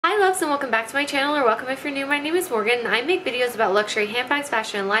loves, and welcome back to my channel, or welcome if you're new. My name is Morgan and I make videos about luxury handbags,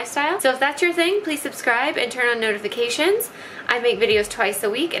 fashion, and lifestyle. So if that's your thing, please subscribe and turn on notifications. I make videos twice a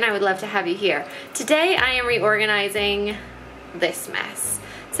week and I would love to have you here. Today I am reorganizing this mess.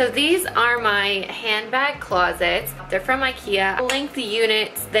 So these are my handbag closets. They're from Ikea. I'll link the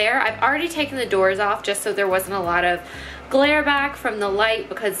units there. I've already taken the doors off just so there wasn't a lot of glare back from the light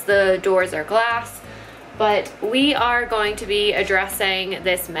because the doors are glass. But we are going to be addressing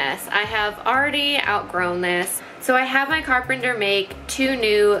this mess. I have already outgrown this. So I have my carpenter make 2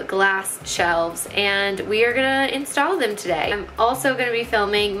 new glass shelves and we are gonna install them today. I'm also gonna be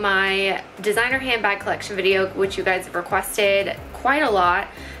filming my designer handbag collection video, which you guys have requested quite a lot.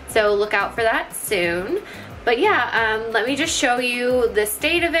 So look out for that soon. But yeah, let me just show you the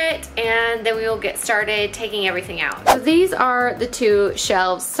state of it and then we will get started taking everything out. So these are the 2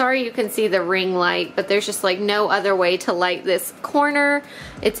 shelves. Sorry you can see the ring light, but there's just like no other way to light this corner.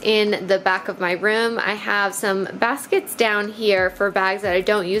 It's in the back of my room. I have some baskets down here for bags that I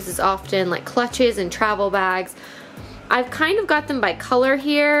don't use as often, like clutches and travel bags. I've kind of got them by color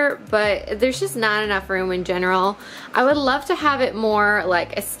here, but there's just not enough room in general. I would love to have it more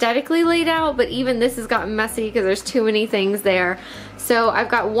like aesthetically laid out, but even this has gotten messy because there's too many things there. So I've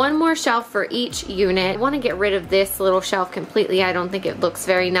got 1 more shelf for each unit. I want to get rid of this little shelf completely. I don't think it looks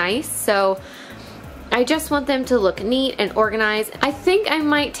very nice. So I just want them to look neat and organized. I think I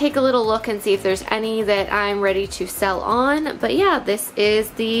might take a little look and see if there's any that I'm ready to sell on. But yeah, this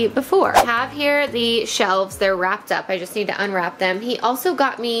is the before. I have here the shelves. They're wrapped up. I just need to unwrap them. He also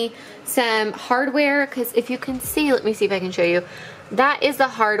got me some hardware because if you can see, let me see if I can show you. That is the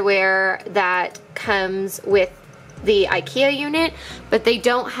hardware that comes with the Ikea unit, but they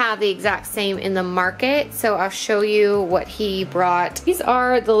don't have the exact same in the market. So I'll show you what he brought. These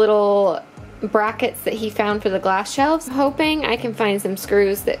are the little brackets that he found for the glass shelves. I'm hoping I can find some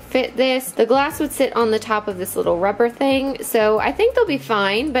screws that fit this. The glass would sit on the top of this little rubber thing, so I think they'll be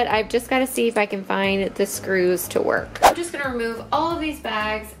fine, but I've just got to see if I can find the screws to work. I'm just going to remove all of these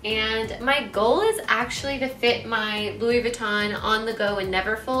bags, and my goal is actually to fit my Louis Vuitton on the go and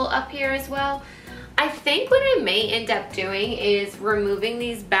Neverfull up here as well. I think what I may end up doing is removing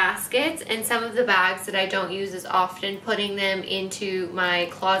these baskets and some of the bags that I don't use as often, putting them into my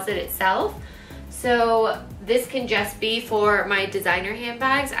closet itself. So this can just be for my designer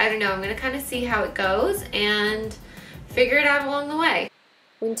handbags. I don't know, I'm gonna kind of see how it goes and figure it out along the way.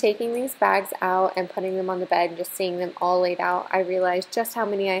 When taking these bags out and putting them on the bed and just seeing them all laid out, I realized just how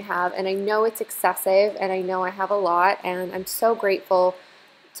many I have, and I know it's excessive and I know I have a lot, and I'm so grateful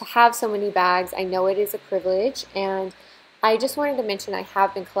to have so many bags. I know it is a privilege, and I just wanted to mention I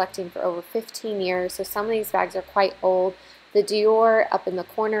have been collecting for over 15 years, so some of these bags are quite old. The Dior up in the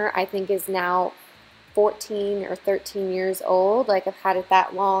corner I think is now 14 or 13 years old. Like, I've had it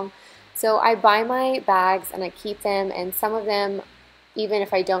that long. So I buy my bags and I keep them, and some of them, even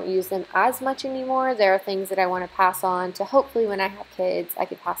if I don't use them as much anymore, there are things that I want to pass on to hopefully when I have kids I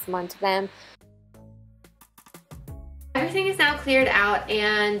could pass them on to them. Everything is now cleared out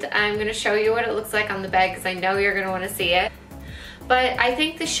and I'm going to show you what it looks like on the bed because I know you're going to want to see it. But I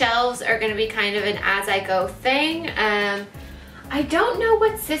think the shelves are going to be kind of an as-I-go thing. I don't know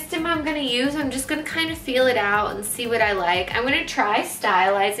what system I'm going to use. I'm just going to kind of feel it out and see what I like. I'm going to try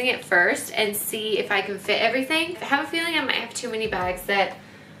stylizing it first and see if I can fit everything. I have a feeling I might have too many bags that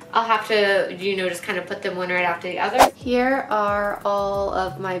I'll have to, you know, just kind of put them one right after the other. Here are all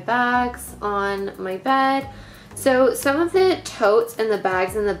of my bags on my bed. So some of the totes and the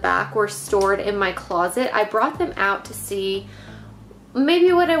bags in the back were stored in my closet. I brought them out to see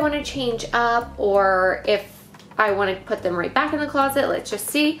maybe what I want to change up or if I want to put them right back in the closet. Let's just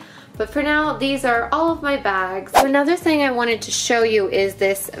see. But for now, these are all of my bags. So another thing I wanted to show you is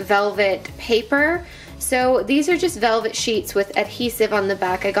this velvet paper. So these are just velvet sheets with adhesive on the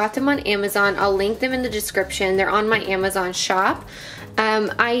back. I got them on Amazon. I'll link them in the description. They're on my Amazon shop.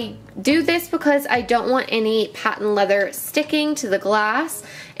 I do this because I don't want any patent leather sticking to the glass,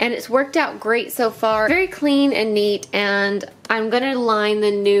 and it's worked out great so far. Very clean and neat, and I'm gonna line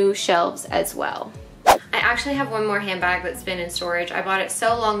the new shelves as well. I actually have 1 more handbag that's been in storage. I bought it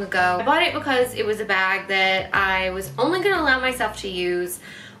so long ago. I bought it because it was a bag that I was only gonna allow myself to use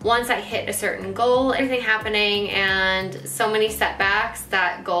once I hit a certain goal. Everything happening and so many setbacks,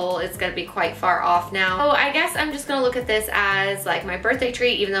 that goal is gonna be quite far off now. So I guess I'm just gonna look at this as like my birthday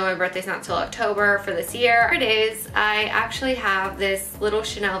treat, even though my birthday's not till October for this year. Here it is. I actually have this little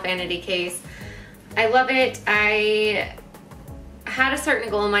Chanel vanity case. I love it. I had a certain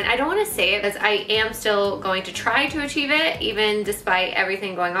goal in mind. I don't want to say it because I am still going to try to achieve it, even despite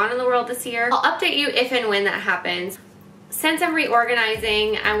everything going on in the world this year. I'll update you if and when that happens. since I'm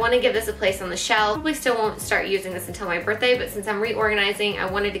reorganizing, I want to give this a place on the shelf. Probably still won't start using this until my birthday, but since I'm reorganizing, I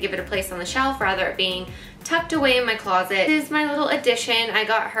wanted to give it a place on the shelf rather it being tucked away in my closet. This is my little addition. I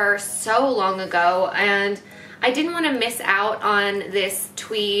got her so long ago, and I didn't want to miss out on this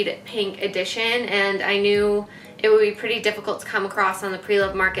tweed pink edition, and I knew it would be pretty difficult to come across on the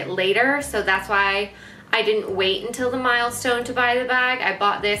pre-loved market later, so that's why I didn't wait until the milestone to buy the bag. I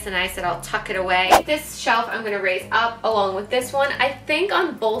bought this and I said I'll tuck it away. This shelf I'm going to raise up along with this one. I think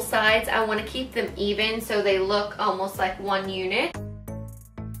on both sides I want to keep them even so they look almost like one unit.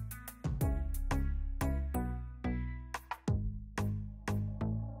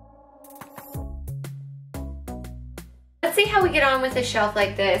 Let's see how we get on with a shelf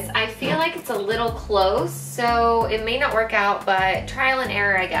like this. I feel like it's a little close, so it may not work out, but trial and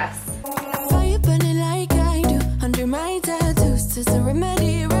error, I guess. Under my tattoos, it's a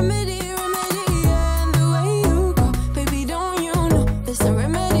remedy, remedy, remedy, and the way you go, baby, don't you know, it's a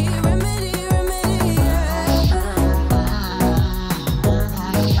remedy, remedy, remedy,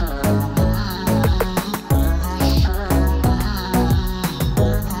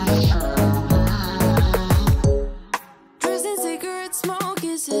 Drugs and cigarette smoke,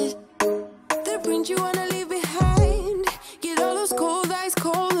 is it the print you wanna leave behind? Get all those cold eyes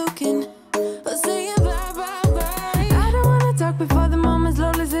cold looking, but say it before the moment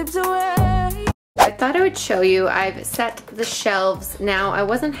slowly slips away. I thought I would show you. I've set the shelves now. I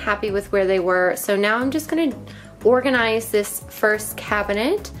wasn't happy with where they were, so now I'm just gonna organize this first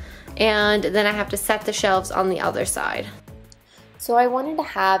cabinet, and then I have to set the shelves on the other side. So I wanted to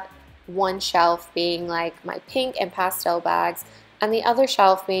have one shelf being like my pink and pastel bags, and the other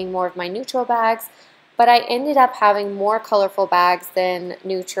shelf being more of my neutral bags, but I ended up having more colorful bags than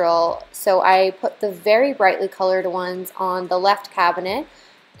neutral, so I put the very brightly colored ones on the left cabinet.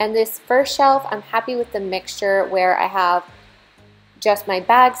 And this first shelf, I'm happy with the mixture where I have just my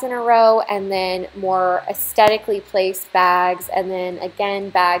bags in a row, and then more aesthetically placed bags, and then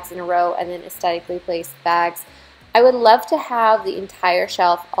again bags in a row, and then aesthetically placed bags. I would love to have the entire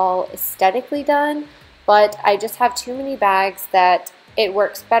shelf all aesthetically done, but I just have too many bags that it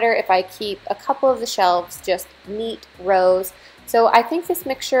works better if I keep a couple of the shelves just neat rows. So I think this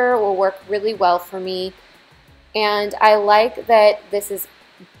mixture will work really well for me. And I like that this is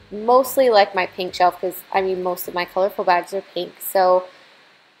mostly like my pink shelf, because I mean most of my colorful bags are pink. So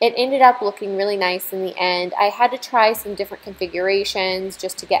it ended up looking really nice in the end. I had to try some different configurations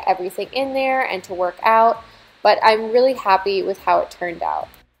just to get everything in there and to work out, but I'm really happy with how it turned out.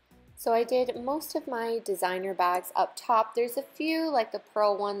 So I did most of my designer bags up top. There's a few, like the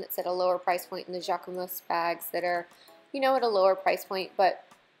pearl one that's at a lower price point, and the Jacquemus bags that are, you know, at a lower price point. But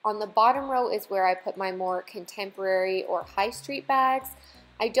on the bottom row is where I put my more contemporary or high street bags.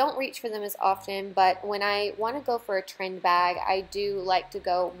 I don't reach for them as often, but when I want to go for a trend bag, I do like to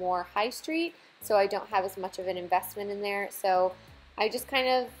go more high street, so I don't have as much of an investment in there. So I just kind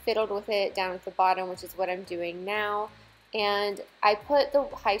of fiddled with it down at the bottom, which is what I'm doing now. And I put the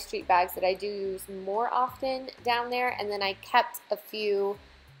high street bags that I do use more often down there, and then I kept a few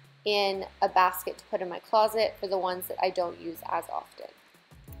in a basket to put in my closet for the ones that I don't use as often.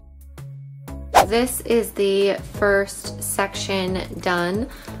 This is the first section done.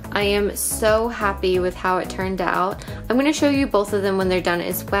 I am so happy with how it turned out. I'm going to show you both of them when they're done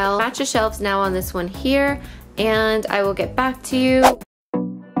as well. Match the shelves now on this one here, and I will get back to you.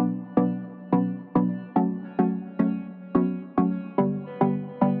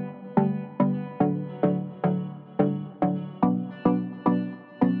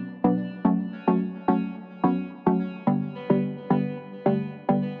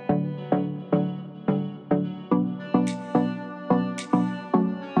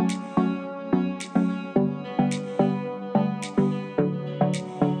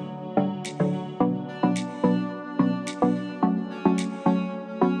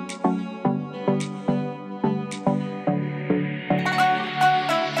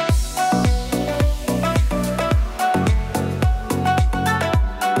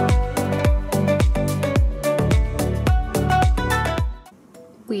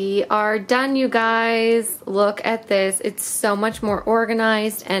 We are done, you guys. Look at this. It's so much more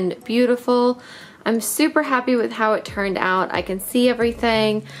organized and beautiful. I'm super happy with how it turned out. I can see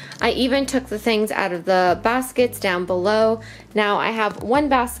everything. I even took the things out of the baskets down below. Now I have one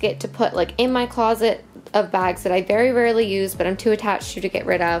basket to put like in my closet of bags that I very rarely use, but I'm too attached to get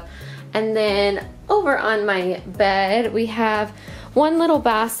rid of. And then over on my bed, we have one little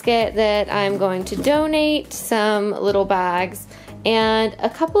basket that I'm going to donate some little bags. and a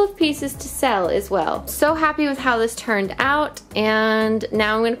couple of pieces to sell as well. So happy with how this turned out, and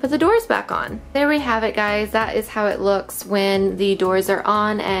now I'm going to put the doors back on. There we have it, guys. That is how it looks when the doors are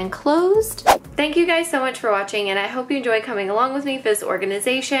on and closed. Thank you guys so much for watching, and I hope you enjoyed coming along with me for this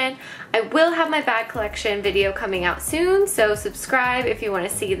organization. I will have my bag collection video coming out soon, so subscribe if you want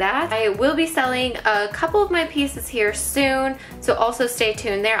to see that. I will be selling a couple of my pieces here soon, so also stay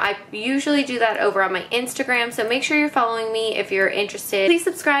tuned there. I usually do that over on my Instagram, so make sure you're following me if you're interested. Please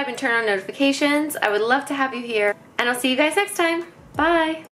subscribe and turn on notifications. I would love to have you here, and I'll see you guys next time. Bye!